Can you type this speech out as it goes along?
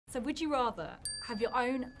So would you rather have your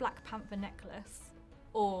own Black Panther necklace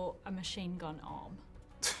or a machine gun arm?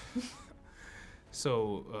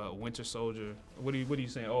 So, Winter Soldier, what are you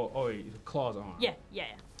saying? Oh, claws arm. Yeah.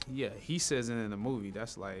 Yeah, he says it in the movie.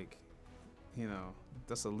 That's like, you know,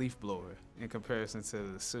 that's a leaf blower in comparison to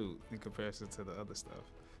the suit, in comparison to the other stuff.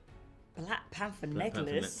 Black Panther Black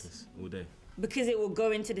Panther necklace. all day. Because it will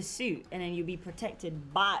go into the suit and then you'll be protected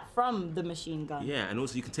from the machine gun. Yeah, and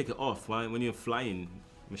also you can take it off. Right? When you're flying,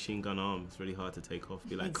 machine gun arm, it's really hard to take off.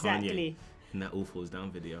 Be like Exactly. Kanye in that All Falls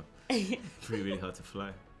Down video. It's really hard to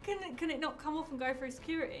fly. Can it not come off and go through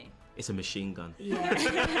security? It's a machine gun.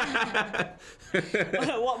 Yeah.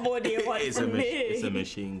 What more do you want from me? It's a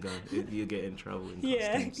machine gun. You get in trouble in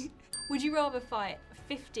customs. Would you rather fight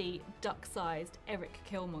 50 duck-sized Eric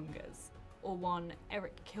Killmongers or one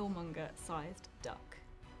Eric Killmonger-sized duck?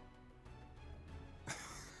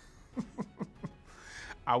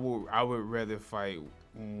 I would rather fight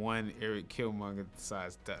one Eric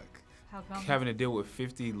Killmonger-sized duck. How come? Having to deal with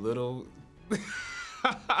 50 little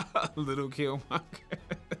Killmongers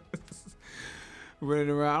running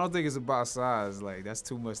around. I don't think it's about size. Like, that's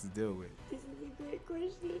too much to deal with. This is a great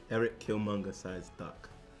question. Eric Killmonger sized duck.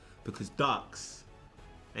 Because ducks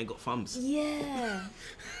ain't got thumbs. Yeah.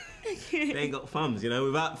 They ain't got thumbs, you know?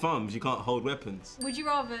 Without thumbs, you can't hold weapons. Would you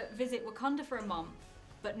rather visit Wakanda for a month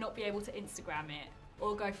but not be able to Instagram it,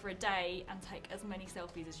 or go for a day and take as many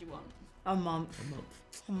selfies as you want? A month.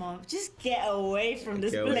 A month. Just get away from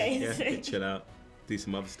this place. Yeah, chill out. Do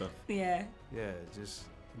some other stuff. Yeah. Yeah, just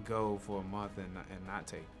go for a month and not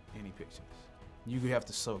take any pictures. You could have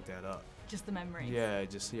to soak that up. Just the memories? Yeah,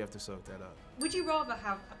 just you have to soak that up. Would you rather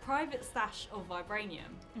have a private stash of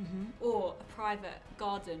vibranium or a private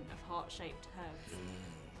garden of heart-shaped herbs?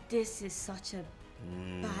 This is such a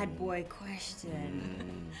bad boy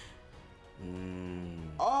question.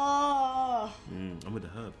 Oh. I'm with the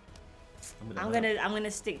herb. I'm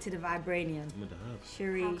gonna stick to the vibranium. I'm with the herb.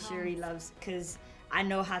 Shuri loves, because I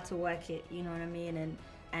know how to work it. You know what I mean?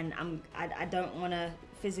 And I don't want to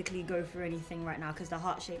physically go through anything right now, because the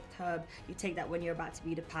heart-shaped herb, you take that when you're about to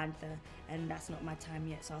be the Panther, and that's not my time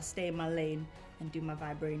yet. So I'll stay in my lane and do my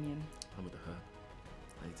vibranium. I'm with the herb.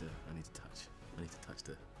 I need to touch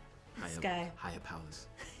the higher powers.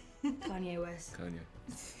 Kanye West. Kanye.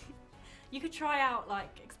 You could try out,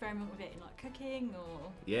 like, experiment with it in, like, cooking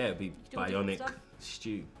or... Yeah, it'd be bionic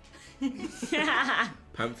stew.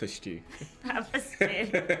 Panther stew. Panther stew.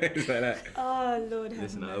 It's like that. Oh, Lord have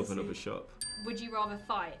Listen, mercy. I open up a shop. Would you rather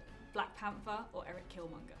fight Black Panther or Eric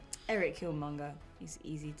Killmonger? Eric Killmonger. He's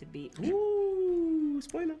easy to beat. Ooh,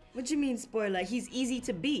 spoiler. What do you mean spoiler? He's easy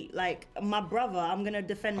to beat. Like, my brother, I'm gonna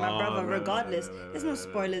defend my brother regardless. There's no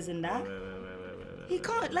spoilers in that. He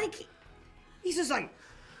can't, like, he's just like,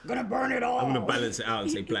 gonna burn it all. I'm gonna balance it out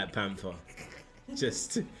and say Black Panther.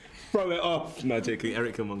 Just throw it off. No, joking.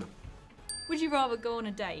 Eric Killmonger. Would you rather go on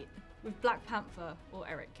a date with Black Panther or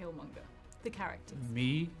Eric Killmonger? The characters.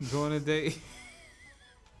 Me go on a date?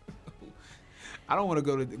 I don't want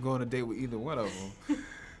to go on a date with either one of them.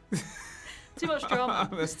 Too much drama.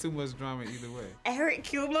 That's too much drama either way. Eric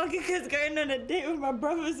Killmonger, because going on a date with my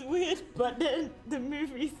brother's weird, but then the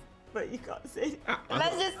movies, but you can't say.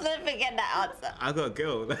 Let's just forget that answer. I got a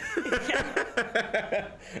girl.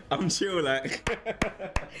 I'm chill, like.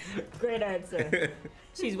 Great answer.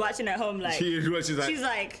 She's watching at home, like. She's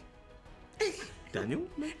like. Daniel?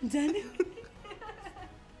 Daniel?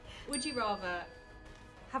 Would you rather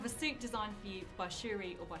have a suit designed for you by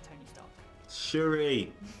Shuri or by Tony Stark?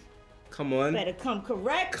 Shuri. Come on. Better come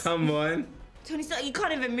correct. Come on. Tony Stark, you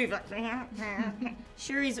can't even move like.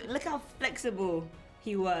 Shuri's, look how flexible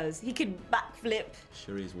he was. He could backflip.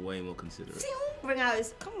 Shuri's way more considerate. Bring out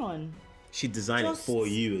his, come on. She designed it for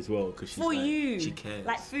you as well, because she's for like, you. She cares.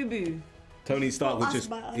 Like Fubu. Tony Stark For would us,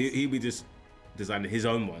 just, he'd be just designing his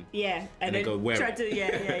own one. Yeah, And then go wear try it. to,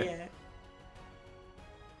 yeah.